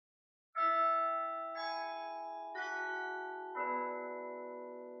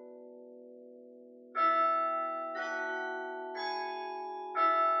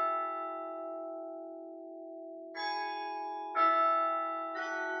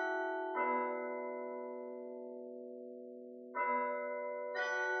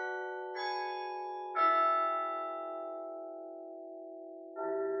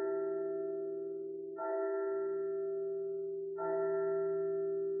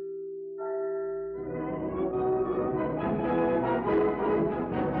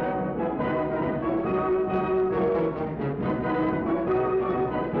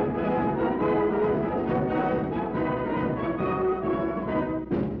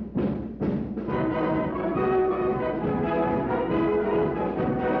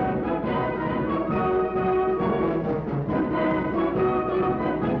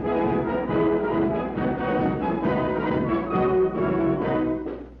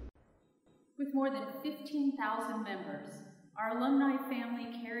more than 15,000 members, our alumni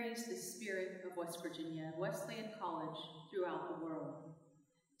family carries the spirit of West Virginia Wesleyan College throughout the world.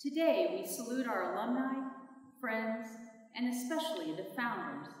 Today, we salute our alumni, friends, and especially the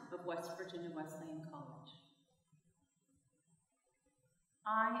founders of West Virginia Wesleyan College.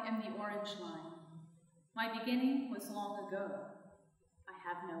 I am the orange line. My beginning was long ago. I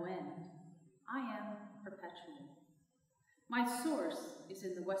have no end. I am perpetual. My source is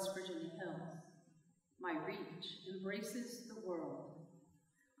in the West Virginia hills. My reach embraces the world.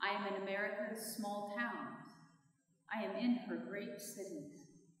 I am in America's small towns. I am in her great cities.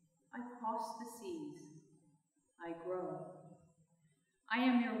 I cross the seas. I grow. I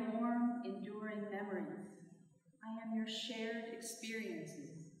am your warm, enduring memories. I am your shared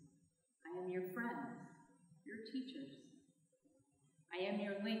experiences. I am your friends, your teachers. I am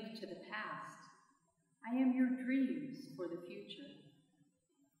your link to the past. I am your dreams for the future.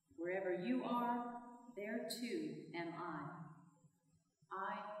 Wherever you are, there too am I.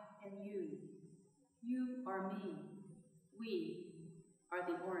 I am you. You are me. We are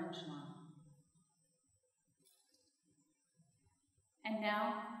the orange line. And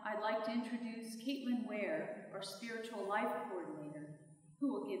now, I'd like to introduce Caitlin Ware, our Spiritual Life Coordinator,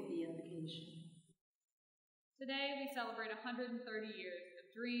 who will give the invocation. Today, we celebrate 130 years of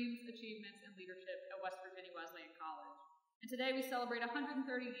dreams, achievements, and leadership at West Virginia Wesleyan College. And today, we celebrate 130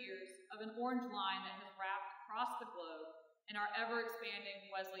 years of an orange line that has wrapped across the globe in our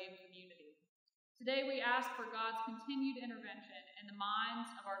ever-expanding Wesleyan community. Today, we ask for God's continued intervention in the minds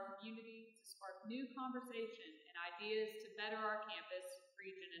of our community to spark new conversation and ideas to better our campus,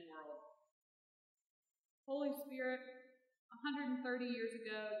 region, and world. Holy Spirit, 130 years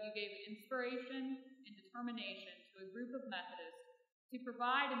ago, you gave inspiration and determination to a group of Methodists to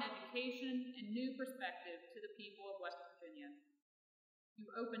provide an education and new perspective to the people of West Virginia. You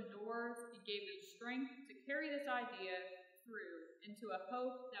opened doors, you gave them strength to carry this idea through into a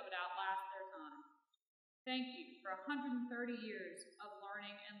hope that would outlast their time. Thank you for 130 years of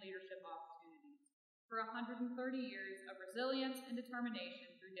learning and leadership opportunities, for 130 years of resilience and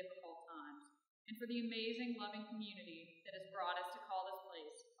determination through difficult times, and for the amazing, loving community that has brought us to call this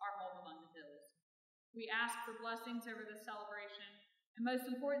place our home among the hills. We ask for blessings over this celebration, and most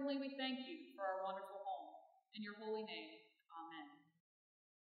importantly, we thank you for our wonderful home. In your holy name, amen.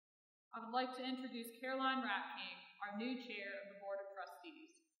 I would like to introduce Caroline Ratking, our new chair of the Board of Trustees.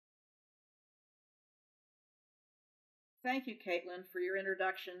 Thank you, Caitlin, for your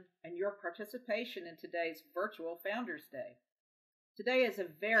introduction and your participation in today's virtual Founders Day. Today is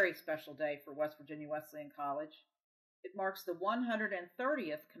a very special day for West Virginia Wesleyan College. It marks the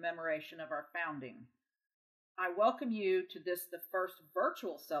 130th commemoration of our founding. I welcome you to this, the first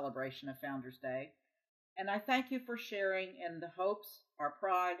virtual celebration of Founders Day, and I thank you for sharing in the hopes, our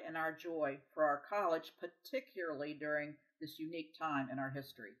pride, and our joy for our college, particularly during this unique time in our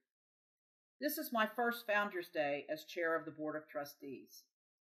history. This is my first Founders Day as chair of the Board of Trustees.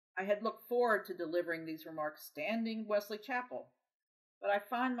 I had looked forward to delivering these remarks standing in Wesley Chapel, but I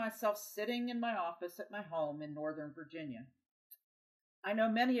find myself sitting in my office at my home in Northern Virginia. I know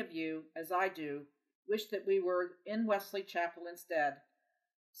many of you, as I do, wish that we were in Wesley Chapel instead,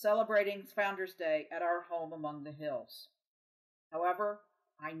 celebrating Founders Day at our home among the hills. However,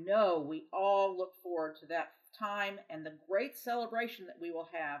 I know we all look forward to that time and the great celebration that we will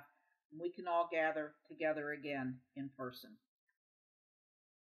have when we can all gather together again in person.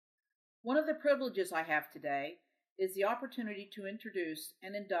 One of the privileges I have today is the opportunity to introduce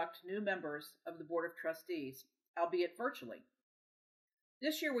and induct new members of the Board of Trustees, albeit virtually.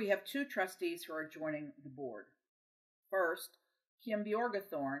 This year we have 2 trustees who are joining the board. First, Kim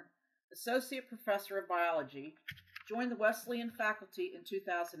Bjorgathorn, Associate Professor of Biology, joined the Wesleyan faculty in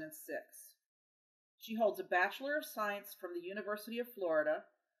 2006. She holds a Bachelor of Science from the University of Florida,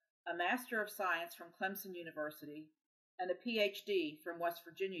 a Master of Science from Clemson University, and a PhD from West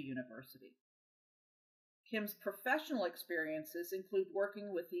Virginia University. Kim's professional experiences include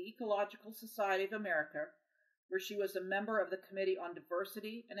working with the Ecological Society of America, where she was a member of the Committee on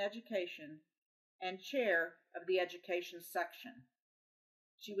Diversity and Education and chair of the Education section.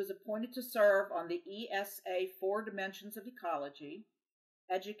 She was appointed to serve on the ESA 4 Dimensions of Ecology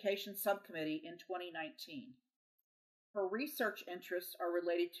Education Subcommittee in 2019. Her research interests are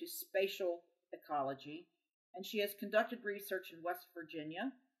related to spatial ecology, and she has conducted research in West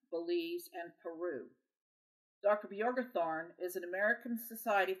Virginia, Belize, and Peru. Dr. Bjorgathorn is an American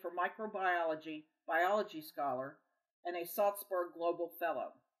Society for Microbiology biology scholar and a Salzburg Global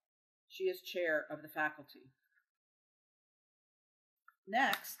Fellow. She is chair of the faculty.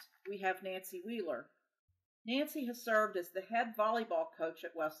 Next, we have Nancy Wheeler, Nancy has served as the head volleyball coach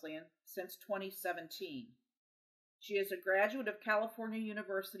at Wesleyan since 2017. She is a graduate of California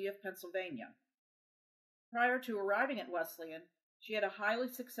University of Pennsylvania. Prior to arriving at Wesleyan, she had a highly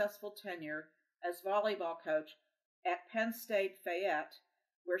successful tenure as volleyball coach at Penn State Fayette,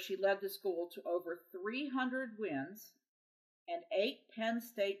 where she led the school to over 300 wins and 8 Penn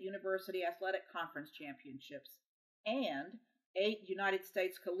State University Athletic Conference championships and 8 United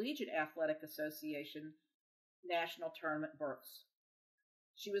States Collegiate Athletic Association national tournament berths.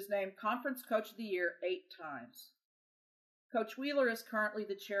 She was named Conference Coach of the Year 8 times. Coach Wheeler is currently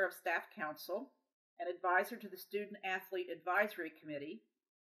the chair of Staff Council, an advisor to the Student Athlete Advisory Committee,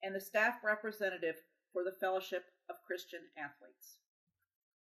 and the staff representative for the Fellowship of Christian Athletes.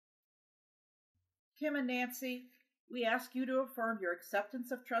 Kim and Nancy, we ask you to affirm your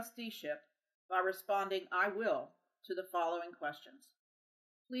acceptance of trusteeship by responding, "I will," to the following questions.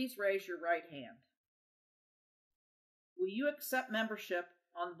 Please raise your right hand. Will you accept membership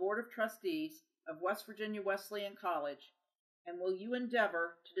on the Board of Trustees of West Virginia Wesleyan College, and will you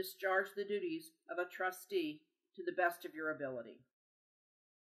endeavor to discharge the duties of a trustee to the best of your ability?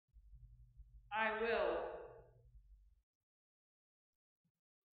 I will.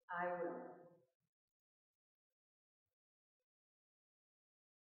 I will.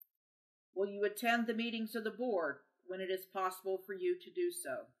 Will you attend the meetings of the board when it is possible for you to do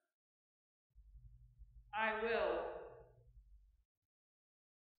so? I will.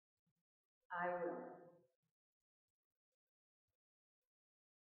 I will.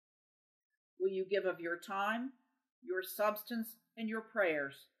 Will you give of your time, your substance, and your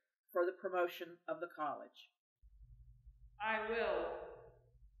prayers for the promotion of the college? I will.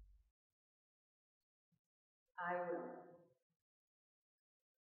 I will.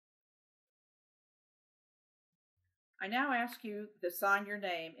 I now ask you to sign your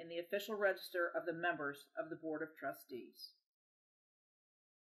name in the official register of the members of the Board of Trustees.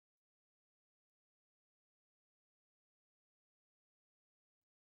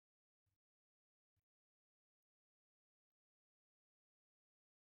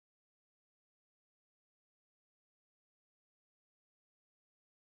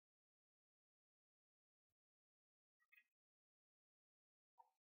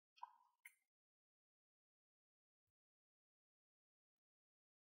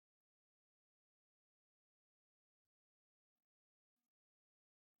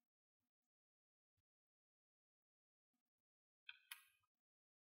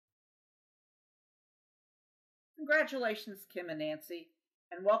 Congratulations, Kim and Nancy,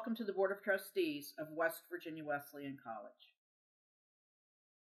 and welcome to the Board of Trustees of West Virginia Wesleyan College.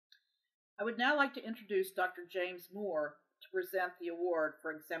 I would now like to introduce Dr. James Moore to present the award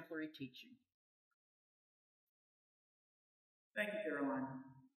for exemplary teaching. Thank you, Caroline.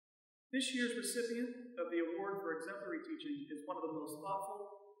 This year's recipient of the award for exemplary teaching is one of the most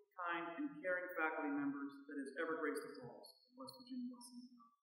thoughtful, kind, and caring faculty members that has ever graced the halls of West Virginia Wesleyan College.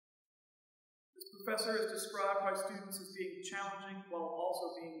 This professor is described by students as being challenging while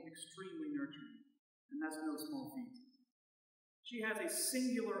also being extremely nurturing, and that's no small feat. She has a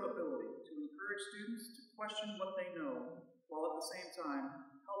singular ability to encourage students to question what they know, while at the same time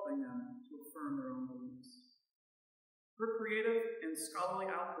helping them to affirm their own beliefs. Her creative and scholarly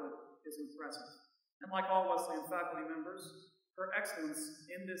output is impressive, and like all Wesleyan faculty members, her excellence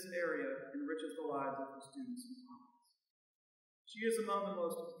in this area enriches the lives of her students and colleagues. She is among the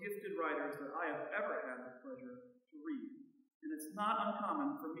most gifted writers that I have ever had the pleasure to read, and it's not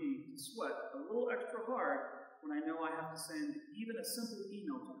uncommon for me to sweat a little extra hard when I know I have to send even a simple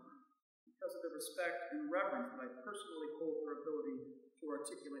email to her because of the respect and reverence that I personally hold her ability to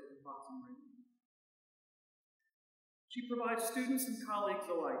articulate her thoughts and writing. She provides students and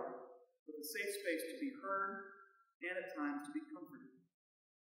colleagues alike with a safe space to be heard and at times to be comforted.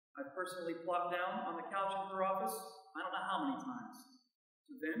 I've personally plopped down on the couch in her office I don't know how many times,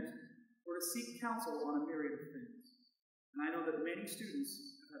 to vent or to seek counsel on a myriad of things. And I know that many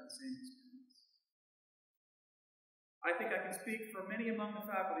students have had the same experience. I think I can speak for many among the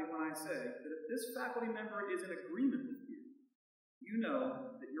faculty when I say that if this faculty member is in agreement with you, you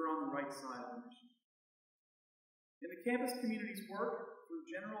know that you're on the right side of the mission. In the campus community's work through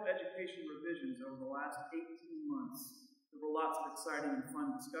general education revisions over the last 18 months, there were lots of exciting and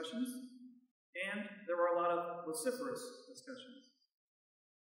fun discussions, and there were a lot of vociferous discussions.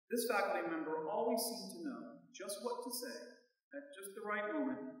 This faculty member always seemed to know just what to say at just the right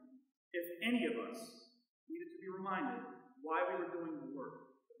moment if any of us needed to be reminded why we were doing the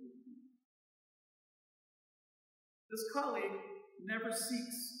work that we were doing. This colleague never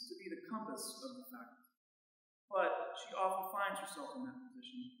seeks to be the compass of the faculty, but she often finds herself in that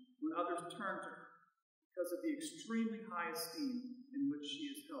position when others turn to her because of the extremely high esteem in which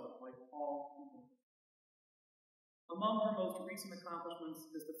she is held by all people. Among her most recent accomplishments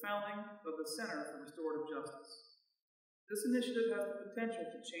is the founding of the Center for Restorative Justice. This initiative has the potential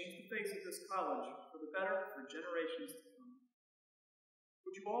to change the face of this college for the better for generations to come.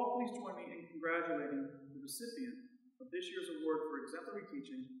 Would you all please join me in congratulating the recipient of this year's award for exemplary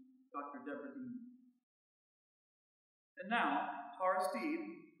teaching, Dr. Deborah Dean. And now, Tara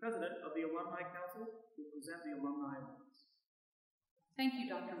Steed, President of the Alumni Council, will present the Alumni Awards. Thank you,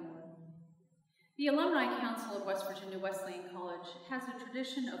 Dr. Moore. The Alumni Council of West Virginia Wesleyan College has a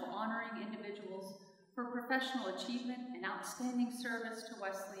tradition of honoring individuals for professional achievement and outstanding service to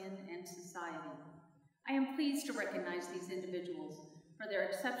Wesleyan and society. I am pleased to recognize these individuals for their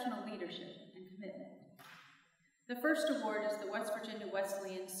exceptional leadership and commitment. The first award is the West Virginia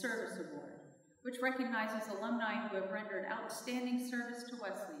Wesleyan Service Award, which recognizes alumni who have rendered outstanding service to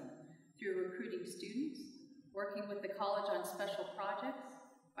Wesleyan through recruiting students, working with the college on special projects,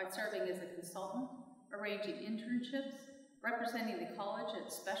 by serving as a consultant, arranging internships, representing the college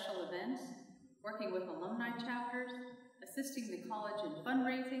at special events, working with alumni chapters, assisting the college in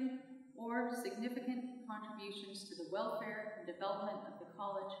fundraising, or significant contributions to the welfare and development of the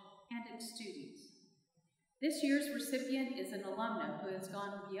college and its students. This year's recipient is an alumna who has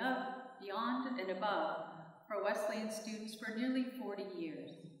gone beyond and above for Wesleyan students for nearly 40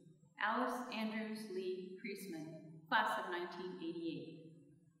 years, Alice Andrews Lee Priestman, class of 1988.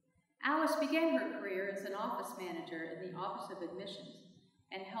 Alice began her career as an office manager in the Office of Admissions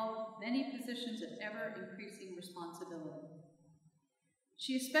and held many positions of ever-increasing responsibility.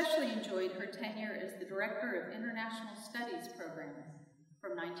 She especially enjoyed her tenure as the Director of International Studies Programs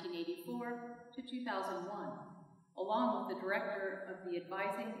from 1984 to 2001, along with the Director of the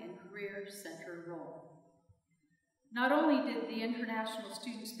Advising and Career Center role. Not only did the international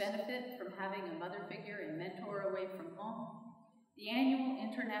students benefit from having a mother figure and mentor away from home, the annual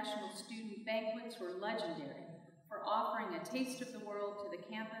international student banquets were legendary for offering a taste of the world to the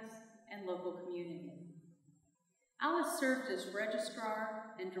campus and local community. Alice served as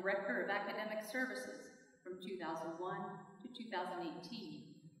Registrar and Director of Academic Services from 2001 to 2018,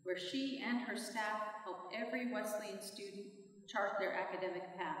 where she and her staff helped every Wesleyan student chart their academic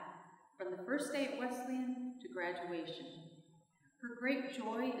path, from the first day at Wesleyan to graduation. Her great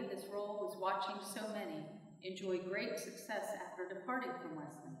joy in this role was watching so many enjoy great success after departing from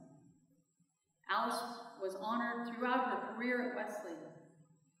Wesleyan. Alice was honored throughout her career at Wesleyan.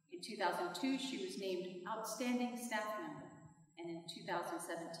 In 2002, she was named Outstanding Staff Member, and in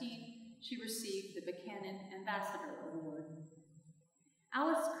 2017, she received the Buchanan Ambassador Award.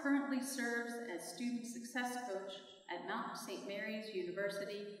 Alice currently serves as Student Success Coach at Mount St. Mary's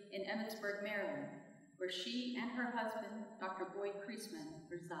University in Emmitsburg, Maryland, where she and her husband, Dr. Boyd Priestman,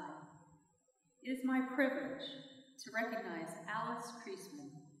 reside. It is my privilege to recognize Alice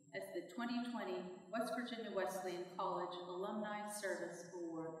Priestman as the 2020 West Virginia Wesleyan College Alumni Service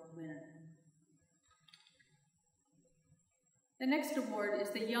Award winner. The next award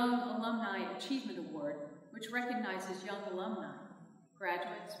is the Young Alumni Achievement Award, which recognizes young alumni,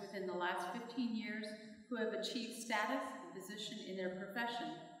 graduates within the last 15 years who have achieved status and position in their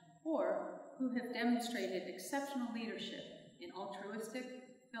profession, or who have demonstrated exceptional leadership in altruistic,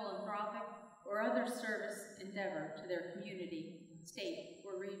 philanthropic, or other service endeavor to their community, state,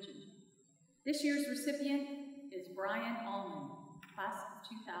 or region. This year's recipient is Brian Allman, class of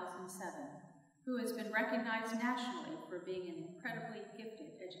 2007, who has been recognized nationally for being an incredibly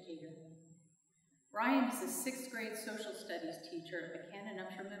gifted educator. Brian is a 6th grade social studies teacher at Buchanan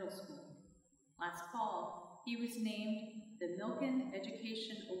Upshur Middle School. Last fall, he was named the Milken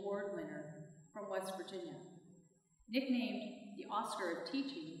Education Award winner from West Virginia. Nicknamed the Oscar of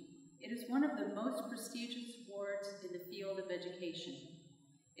Teaching, it is one of the most prestigious awards in the field of education.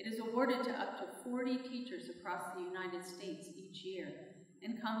 It is awarded to up to 40 teachers across the United States each year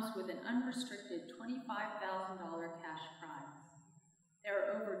and comes with an unrestricted $25,000 cash prize. There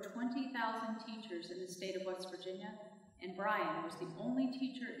are over 20,000 teachers in the state of West Virginia, and Brian was the only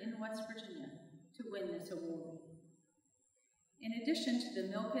teacher in West Virginia to win this award. In addition to the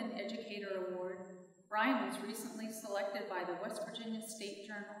Milken Educator Award, Brian was recently selected by the West Virginia State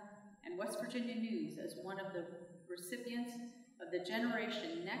Journal and West Virginia News as one of the recipients of the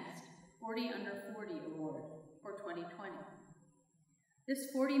Generation Next 40 Under 40 Award for 2020. This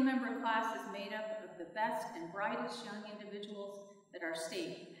 40-member class is made up of the best and brightest young individuals that our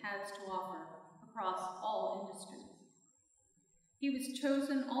state has to offer across all industries. He was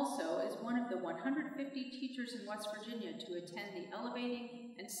chosen also as one of the 150 teachers in West Virginia to attend the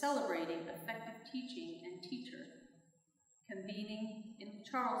Elevating and Celebrating Effective Teaching and Teacher convening in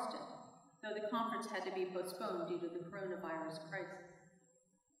Charleston though the conference had to be postponed due to the coronavirus crisis.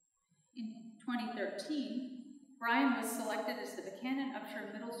 In 2013, Brian was selected as the Buchanan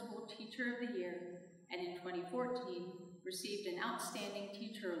Upshur Middle School Teacher of the Year, and in 2014 received an Outstanding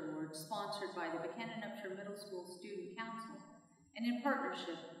Teacher Award sponsored by the Buchanan Upshur Middle School Student Council and in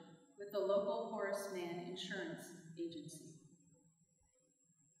partnership with the local Horace Mann Insurance Agency.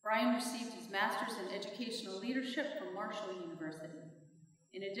 Brian received his Master's in Educational Leadership from Marshall University.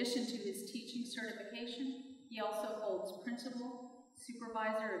 In addition to his teaching certification, he also holds Principal,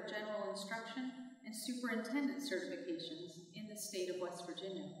 Supervisor of General Instruction, and Superintendent certifications in the state of West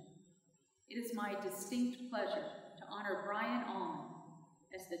Virginia. It is my distinct pleasure to honor Brian Allman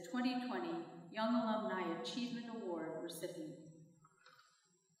as the 2020 Young Alumni Achievement Award recipient.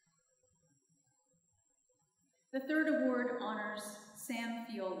 The third award honors Sam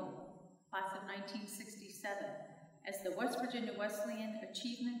Fiola, class of 1967, as the West Virginia Wesleyan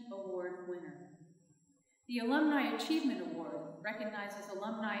Achievement Award winner. The Alumni Achievement Award recognizes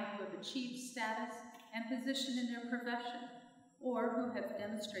alumni who have achieved status and position in their profession, or who have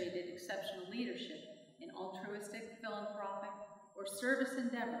demonstrated exceptional leadership in altruistic, philanthropic, or service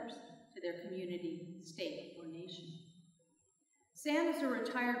endeavors to their community, state, or nation. Sam is a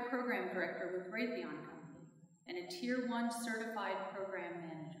retired program director with Raytheon Company and a Tier 1 certified program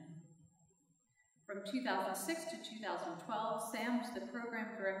manager. From 2006 to 2012, Sam was the program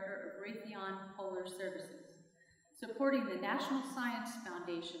director of Raytheon Polar Services, supporting the National Science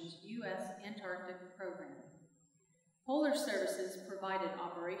Foundation's U.S. Antarctic program. Polar Services provided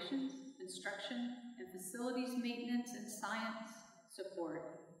operations, construction, and facilities maintenance and science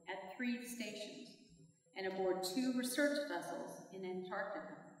support at 3 stations and aboard 2 research vessels in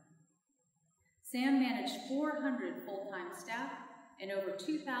Antarctica. Sam managed 400 full-time staff and over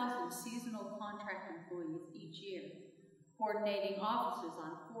 2,000 seasonal contract employees each year, coordinating offices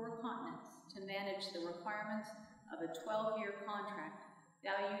on 4 continents to manage the requirements of a 12-year contract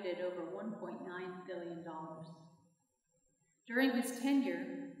valued at over $1.9 billion. During his tenure,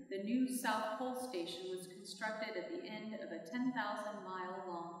 the new South Pole Station was constructed at the end of a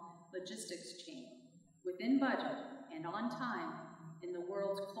 10,000-mile-long logistics chain, within budget and on time, in the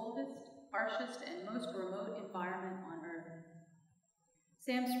world's coldest, harshest, and most remote environment on Earth.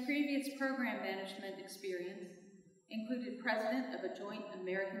 Sam's previous program management experience included president of a joint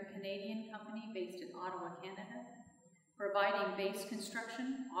American-Canadian company based in Ottawa, Canada, providing base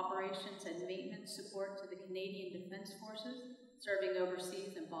construction, operations, and maintenance support to the Canadian Defense Forces serving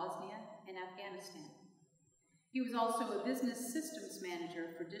overseas in Bosnia and Afghanistan. He was also a business systems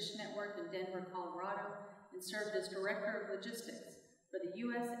manager for Dish Network in Denver, Colorado, and served as director of logistics for the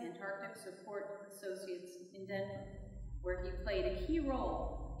U.S. Antarctic Support Associates in Denver, where he played a key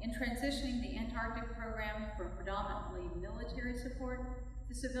role in transitioning the Antarctic program from predominantly military support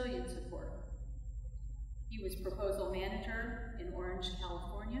to civilian support. He was proposal manager in Orange,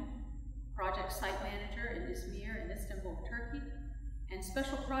 California, project site manager in Izmir and Istanbul, Turkey, and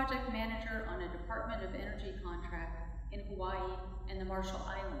special project manager on a Department of Energy contract in Hawaii and the Marshall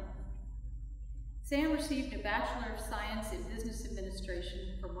Islands. Sam received a Bachelor of Science in Business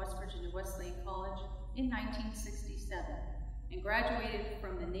Administration from West Virginia Wesleyan College in 1967 and graduated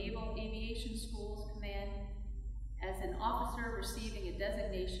from the Naval Aviation School's command as an officer receiving a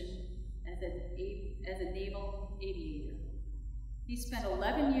designation as a naval aviator. He spent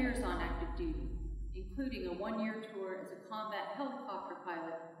 11 years on active duty, including a 1-year tour as a combat helicopter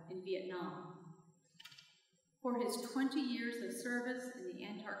pilot in Vietnam. For his 20 years of service in the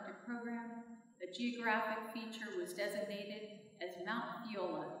Antarctic program, a geographic feature was designated as Mount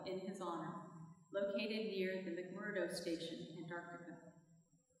Fiola in his honor, located near the McMurdo Station, Antarctica.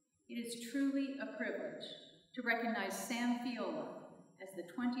 It is truly a privilege to recognize Sam Fiola as the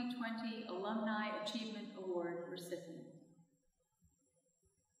 2020 Alumni Achievement Award recipient.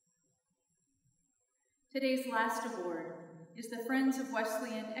 Today's last award is the Friends of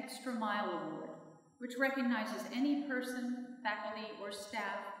Wesleyan Extra Mile Award, which recognizes any person, faculty, or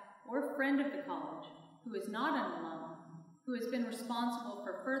staff, or friend of the college who is not an alum, who has been responsible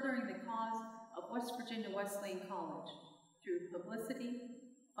for furthering the cause of West Virginia Wesleyan College through publicity,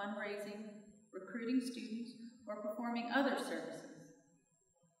 fundraising, recruiting students, or performing other services.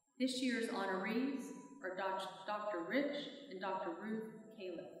 This year's honorees are Dr. Rich and Dr. Ruth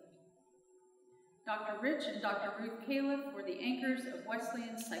Califf. Dr. Rich and Dr. Ruth Califf were the anchors of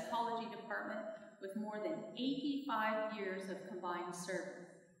Wesleyan's psychology department with more than 85 years of combined service.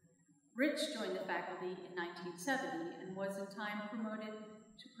 Rich joined the faculty in 1970 and was in time promoted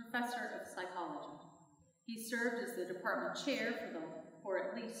to professor of psychology. He served as the department chair for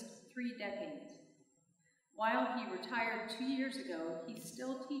at least 3 decades. While he retired 2 years ago, he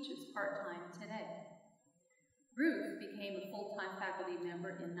still teaches part-time today. Ruth became a full-time faculty member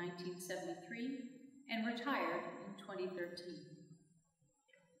in 1973 and retired in 2013.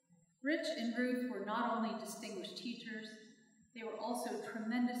 Rich and Ruth were not only distinguished teachers, they were also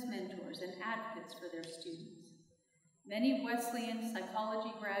tremendous mentors and advocates for their students. Many Wesleyan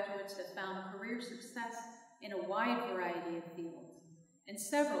psychology graduates have found career success in a wide variety of fields, and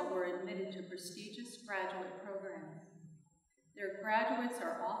several were admitted to prestigious graduate programs. Their graduates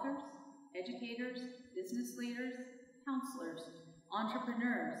are authors, educators, business leaders, counselors,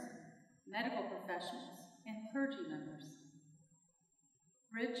 entrepreneurs, medical professionals, and clergy members.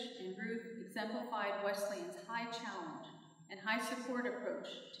 Rich and Ruth exemplified Wesleyan's high challenge and high support approach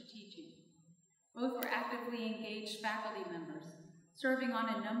to teaching. Both were actively engaged faculty members, serving on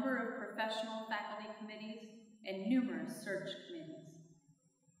a number of professional faculty committees and numerous search committees.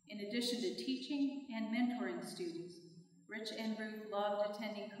 In addition to teaching and mentoring students, Rich and Ruth loved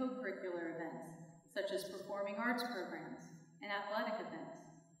attending co-curricular events, such as performing arts programs and athletic events,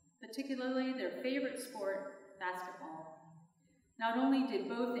 particularly their favorite sport, basketball. Not only did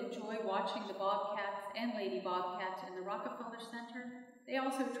both enjoy watching the Bobcats and Lady Bobcats in the Rockefeller Center, they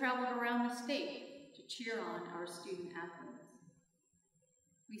also traveled around the state to cheer on our student athletes.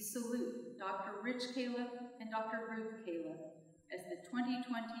 We salute Dr. Rich Caleb and Dr. Ruth Caleb as the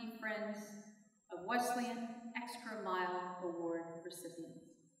 2020 Friends of Wesleyan Extra Mile Award recipients.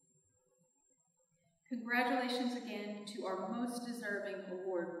 Congratulations again to our most deserving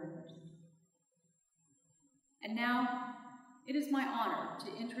award winners. And now, it is my honor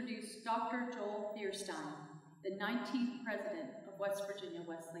to introduce Dr. Joel Fierstein, the 19th president of West Virginia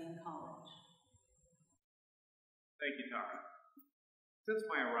Wesleyan College. Thank you, Tara. Since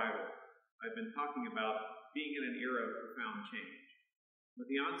my arrival, I've been talking about being in an era of profound change. With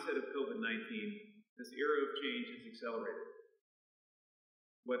the onset of COVID-19, this era of change has accelerated.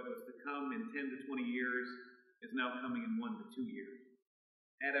 What was to come in 10 to 20 years is now coming in 1 to 2 years.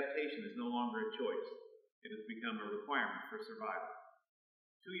 Adaptation is no longer a choice. It has become a requirement for survival.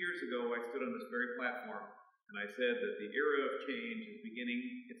 2 years ago, I stood on this very platform and I said that the era of change is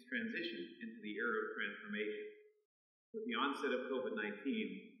beginning its transition into the era of transformation. With the onset of COVID-19,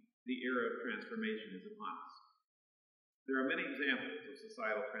 the era of transformation is upon us. There are many examples of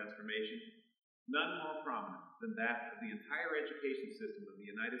societal transformation, none more prominent than that of the entire education system of the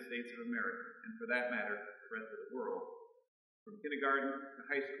United States of America, and for that matter, the rest of the world, from kindergarten to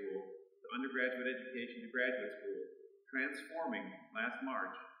high school, to undergraduate education to graduate school, transforming last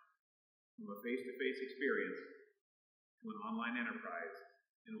March from a face-to-face experience to an online enterprise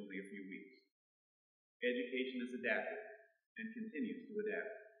in only a few weeks. Education has adapted and continues to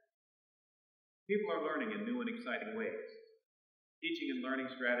adapt. People are learning in new and exciting ways. Teaching and learning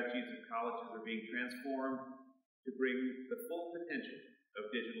strategies in colleges are being transformed to bring the full potential of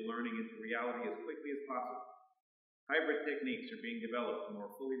digital learning into reality as quickly as possible. Hybrid techniques are being developed to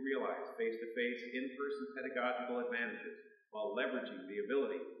more fully realize face-to-face, in-person pedagogical advantages while leveraging the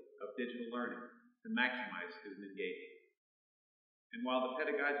ability of digital learning to maximize student engagement. And while the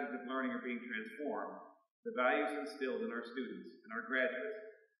pedagogies of learning are being transformed, the values instilled in our students and our graduates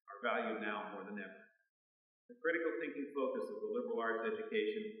are valued now more than ever. The critical thinking focus of the liberal arts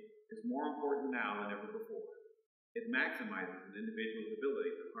education is more important now than ever before. It maximizes an individual's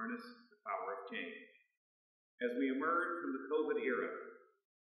ability to harness the power of change. As we emerge from the COVID era,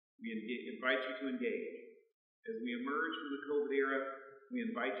 we invite you to engage. As we emerge from the COVID era, we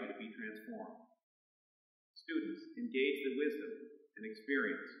invite you to be transformed. Students, engage the wisdom and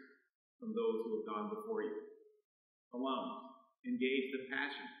experience from those who have gone before you. Alums, engage the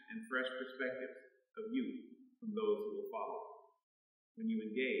passion and fresh perspectives of youth from those who will follow. When you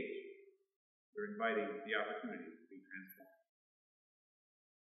engage, you're inviting the opportunity to be transformed.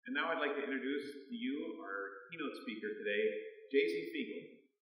 And now I'd like to introduce to you our keynote speaker today, Jason Fiegel.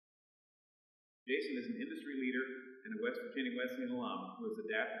 Jason is an industry leader and a West Virginia Wesleyan alum who has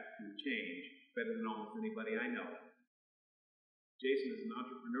adapted to change better than almost anybody I know. Jason is an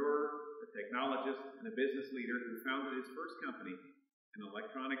entrepreneur, a technologist, and a business leader who founded his first company, an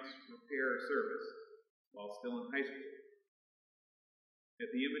electronics repair service, while still in high school.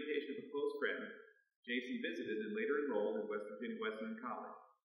 At the invitation of a close friend, Jason visited and later enrolled at West Virginia Wesleyan College,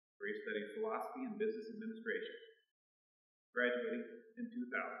 where he studied philosophy and business administration, graduating in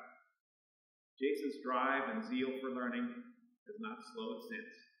 2000. Jason's drive and zeal for learning has not slowed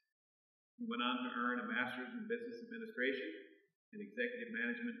since. He went on to earn a master's in business administration and executive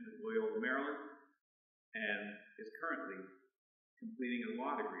management at Loyola, Maryland, and is currently completing a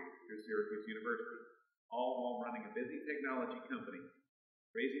law degree through Syracuse University, all while running a busy technology company,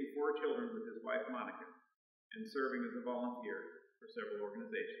 raising 4 children with his wife, Monica, and serving as a volunteer for several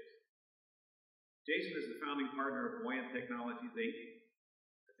organizations. Jason is the founding partner of Buoyant Technologies, Inc.,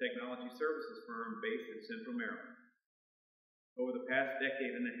 a technology services firm based in Central Maryland. Over the past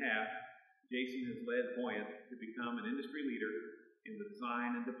decade and a half, Jason has led Buoyant to become an industry leader in the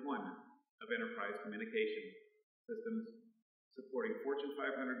design and deployment of enterprise communication systems, supporting Fortune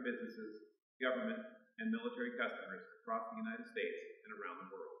 500 businesses, government, and military customers across the United States and around the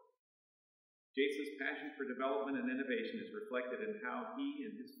world. Jason's passion for development and innovation is reflected in how he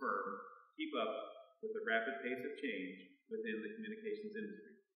and his firm keep up with the rapid pace of change within the communications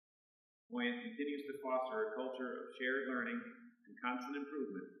industry. Buoyant continues to foster a culture of shared learning and constant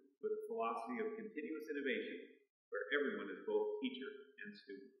improvement with a philosophy of continuous innovation where everyone is both teacher and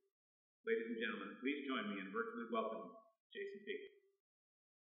student. Ladies and gentlemen, please join me in virtually welcoming Jason P.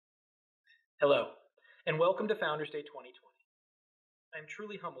 Hello, and welcome to Founders Day 2020. I am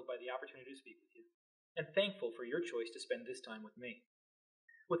truly humbled by the opportunity to speak with you, and thankful for your choice to spend this time with me.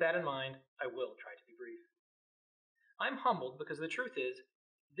 With that in mind, I will try to be brief. I'm humbled because the truth is,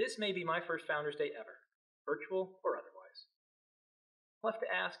 this may be my first Founders Day ever, virtual or otherwise. I'll have to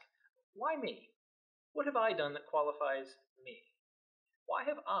ask, why me? What have I done that qualifies me? Why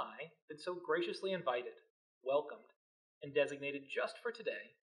have I been so graciously invited, welcomed, and designated just for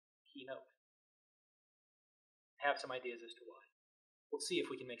today, keynote? I have some ideas as to why. We'll see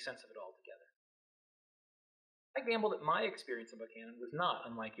if we can make sense of it all together. I gamble that my experience in Buchanan was not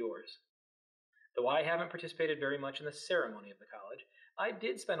unlike yours. Though I haven't participated very much in the ceremony of the college, I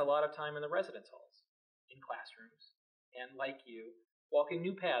did spend a lot of time in the residence halls, in classrooms, and, like you, walking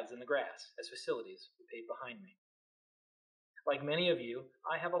new paths in the grass as facilities were paved behind me. Like many of you,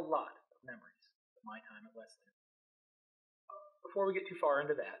 I have a lot of memories of my time at Wesleyan. Before we get too far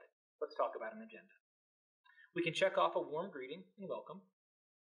into that, let's talk about an agenda. We can check off a warm greeting and welcome.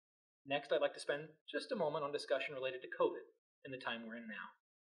 Next, I'd like to spend just a moment on discussion related to COVID and the time we're in now.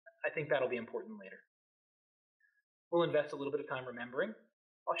 I think that'll be important later. We'll invest a little bit of time remembering.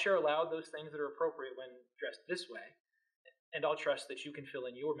 I'll share aloud those things that are appropriate when dressed this way, and I'll trust that you can fill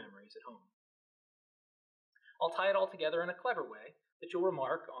in your memories at home. I'll tie it all together in a clever way that you'll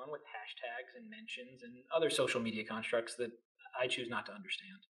remark on with hashtags and mentions and other social media constructs that I choose not to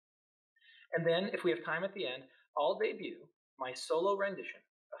understand. And then, if we have time at the end, I'll debut my solo rendition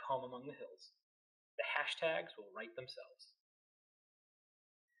of Home Among the Hills. The hashtags will write themselves.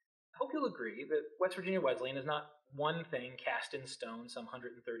 I hope you'll agree that West Virginia Wesleyan is not one thing cast in stone some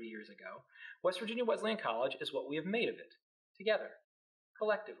 130 years ago. West Virginia Wesleyan College is what we have made of it, together,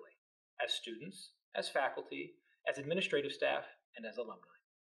 collectively, as students, as faculty, as administrative staff, and as alumni.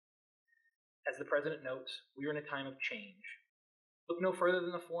 As the president notes, we are in a time of change. Look no further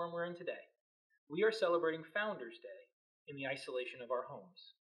than the forum we're in today. We are celebrating Founders Day in the isolation of our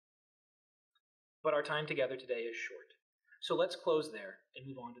homes. But our time together today is short, so let's close there and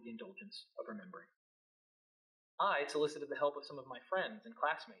move on to the indulgence of remembering. I solicited the help of some of my friends and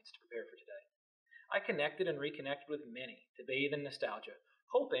classmates to prepare for today. I connected and reconnected with many to bathe in nostalgia,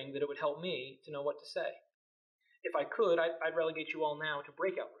 hoping that it would help me to know what to say. If I could, I'd relegate you all now to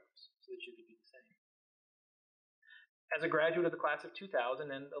breakout rooms so that you could do the same. As a graduate of the class of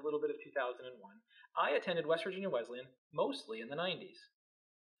 2000 and a little bit of 2001, I attended West Virginia Wesleyan mostly in the 90s.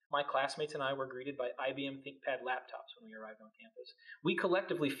 My classmates and I were greeted by IBM ThinkPad laptops when we arrived on campus. We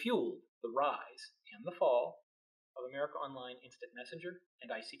collectively fueled the rise and the fall of America Online Instant Messenger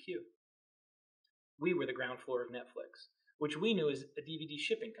and ICQ. We were the ground floor of Netflix, which we knew as a DVD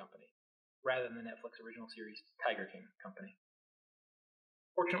shipping company, rather than the Netflix original series Tiger King company.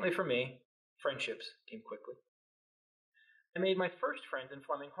 Fortunately for me, friendships came quickly. I made my first friends in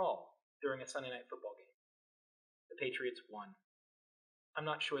Fleming Hall during a Sunday night football game. The Patriots won. I'm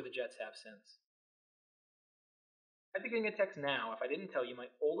not sure the Jets have since. I'd be getting a text now if I didn't tell you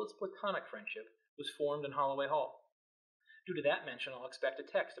my oldest platonic friendship was formed in Holloway Hall. Due to that mention, I'll expect a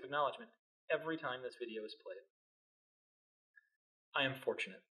text of acknowledgement every time this video is played. I am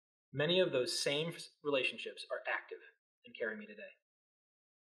fortunate. Many of those same relationships are active and carry me today.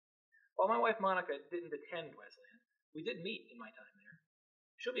 While my wife Monica didn't attend Wesleyan, we did meet in my time there.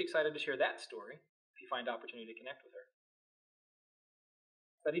 She'll be excited to share that story if you find opportunity to connect with her.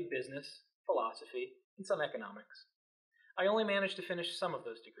 I studied business, philosophy, and some economics. I only managed to finish some of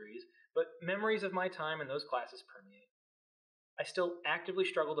those degrees, but memories of my time in those classes permeate. I still actively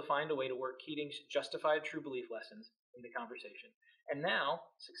struggle to find a way to work Keating's justified true belief lessons into conversation, and now,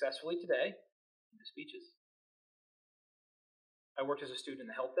 successfully today, into speeches. I worked as a student in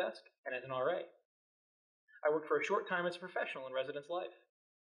the help desk and as an RA. I worked for a short time as a professional in residence life.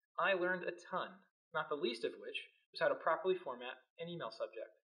 I learned a ton, not the least of which was how to properly format an email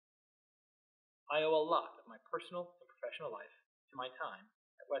subject. I owe a lot of my personal and professional life to my time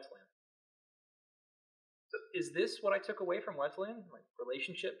at Wesleyan. So is this what I took away from Wesleyan? Like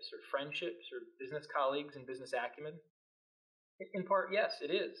relationships or friendships or business colleagues and business acumen? In part, yes, it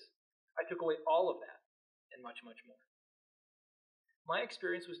is. I took away all of that and much, much more. My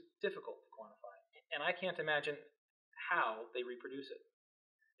experience was difficult to quantify, and I can't imagine how they reproduce it.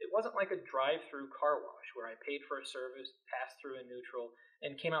 It wasn't like a drive-through car wash where I paid for a service, passed through in neutral,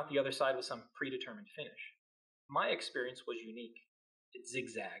 and came out the other side with some predetermined finish. My experience was unique. It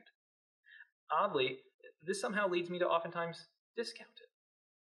zigzagged. Oddly, this somehow leads me to oftentimes discount it.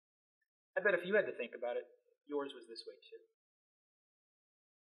 I bet if you had to think about it, yours was this way too.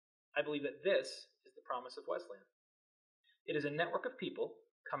 I believe that this is the promise of Wesleyan. It is a network of people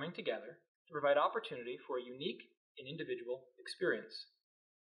coming together to provide opportunity for a unique and individual experience.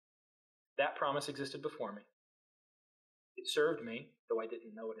 That promise existed before me. It served me, though I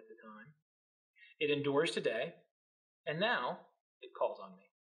didn't know it at the time. It endures today, and now it calls on me.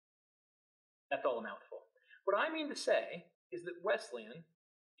 That's all a mouthful. What I mean to say is that Wesleyan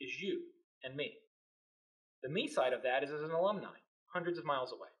is you and me. The me side of that is as an alumni, hundreds of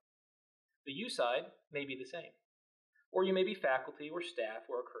miles away. The you side may be the same. Or you may be faculty or staff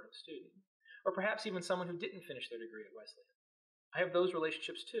or a current student, or perhaps even someone who didn't finish their degree at Wesleyan. I have those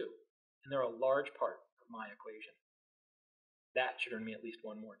relationships too, and they're a large part of my equation. That should earn me at least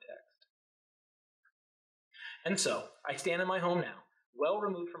one more text. And so, I stand in my home now, well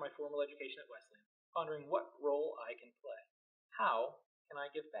removed from my formal education at Wesleyan, pondering what role I can play. How can I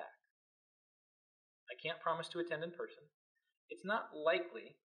give back? I can't promise to attend in person. It's not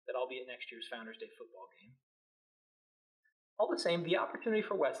likely that I'll be at next year's Founders Day football game. All the same, the opportunity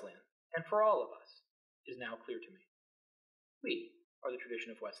for Wesleyan, and for all of us, is now clear to me. We are the tradition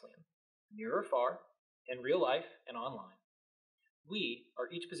of Wesleyan, near or far, in real life and online. We are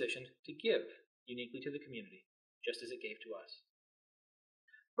each positioned to give uniquely to the community, just as it gave to us.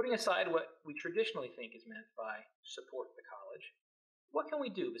 Putting aside what we traditionally think is meant by support the college, what can we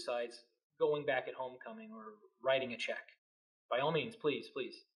do besides going back at homecoming or writing a check? By all means, please,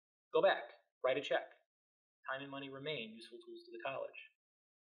 go back, write a check. Time and money remain useful tools to the college.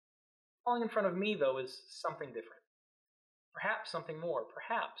 Falling in front of me, though, is something different. Perhaps something more.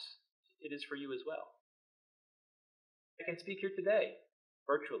 Perhaps it is for you as well. I can speak here today,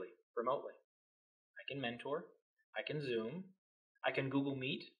 virtually, remotely. I can mentor. I can Zoom. I can Google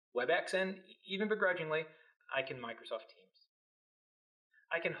Meet, WebEx, and even begrudgingly, I can Microsoft Teams.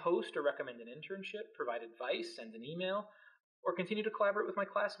 I can host or recommend an internship, provide advice, send an email, or continue to collaborate with my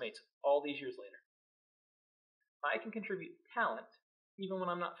classmates all these years later. I can contribute talent even when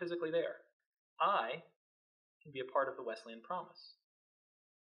I'm not physically there. I can be a part of the Wesleyan promise.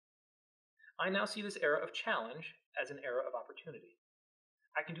 I now see this era of challenge as an era of opportunity.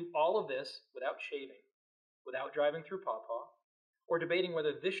 I can do all of this without shaving, without driving through Pawpaw, or debating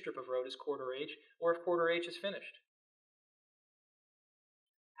whether this strip of road is quarter H or if quarter H is finished.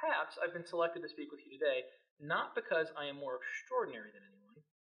 Perhaps I've been selected to speak with you today not because I am more extraordinary than anyone,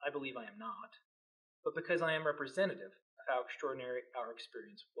 I believe I am not, but because I am representative of how extraordinary our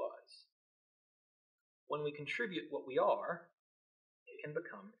experience was. When we contribute what we are, it can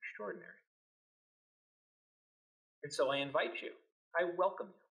become extraordinary. And so I invite you, I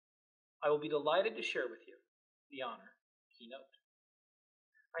welcome you. I will be delighted to share with you the honor keynote.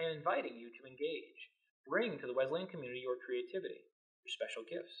 I am inviting you to engage, bring to the Wesleyan community your creativity, your special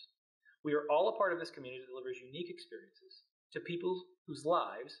gifts. We are all a part of this community that delivers unique experiences to people whose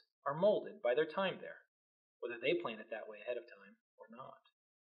lives are molded by their time there, whether they plan it that way ahead of time or not.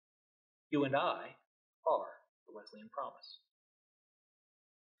 You and I are the Wesleyan promise.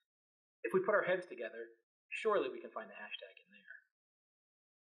 If we put our heads together, surely we can find the hashtag in there.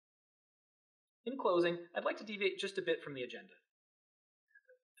 In closing, I'd like to deviate just a bit from the agenda.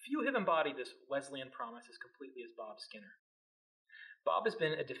 Few have embodied this Wesleyan promise as completely as Bob Skinner. Bob has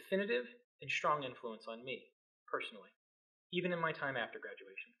been a definitive and strong influence on me, personally, even in my time after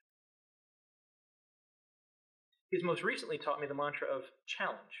graduation. He's most recently taught me the mantra of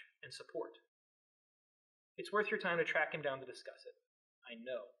challenge and support. It's worth your time to track him down to discuss it. I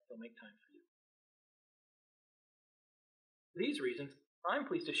know he'll make time for you. For these reasons, I'm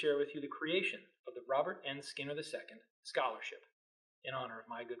pleased to share with you the creation of the Robert N. Skinner II Scholarship in honor of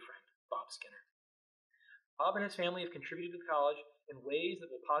my good friend, Bob Skinner. Bob and his family have contributed to the college in ways that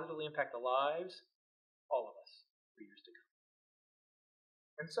will positively impact the lives of all of us for years to come.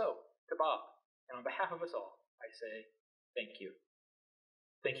 And so, to Bob, and on behalf of us all, I say thank you.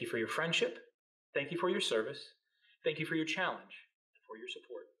 Thank you for your friendship. Thank you for your service. Thank you for your challenge and for your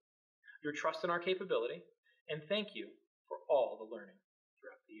support, your trust in our capability, and thank you for all the learning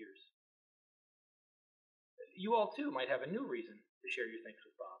throughout the years. you all too might have a new reason to share your thanks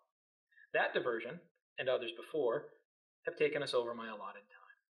with Bob. That diversion, and others before, have taken us over my allotted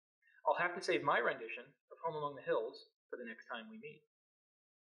time. I'll have to save my rendition of Home Among the Hills for the next time we meet.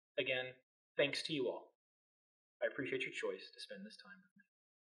 Again, thanks to you all. I appreciate your choice to spend this time with me.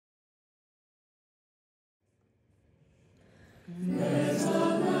 There's a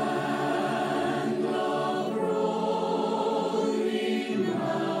land of rolling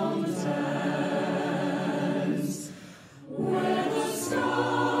mountains where the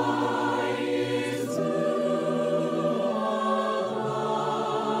sky is blue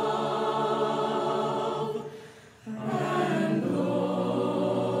above, and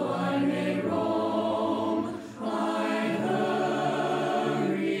though I may roam, I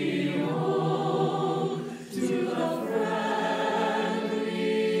hurry home to the friendly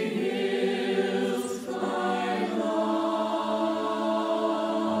hills I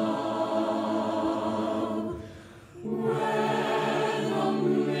love, where the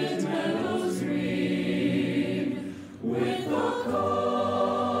moonlit meadows ring with the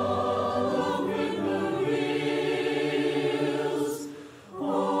call of whippoorwills.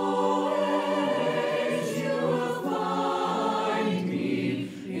 Always you will find me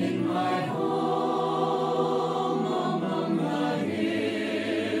in my home among the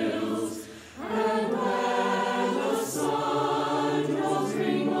hills, and where the sun draws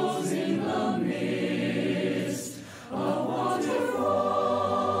rainbows in the mist of waterfalls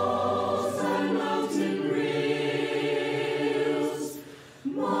and mountain rills.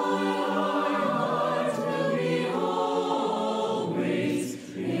 My heart will be always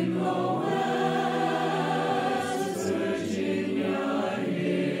in the West Virginia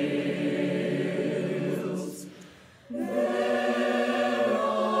hills. Their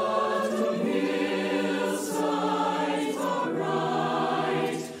autumn hillsides are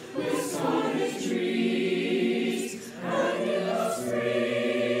bright with scarlet trees, and in the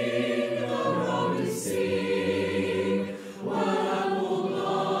spring the robins sing, while apple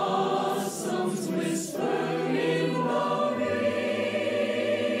blossoms whisper in the breeze.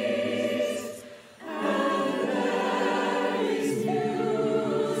 And there is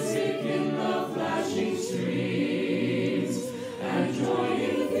music in the flashing streams, and joy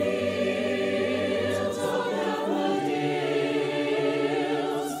in fields of daffodils,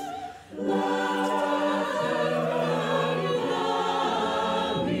 laughter and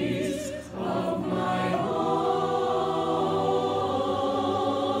valleys of my home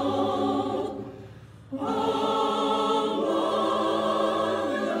among the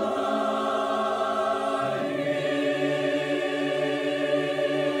hills.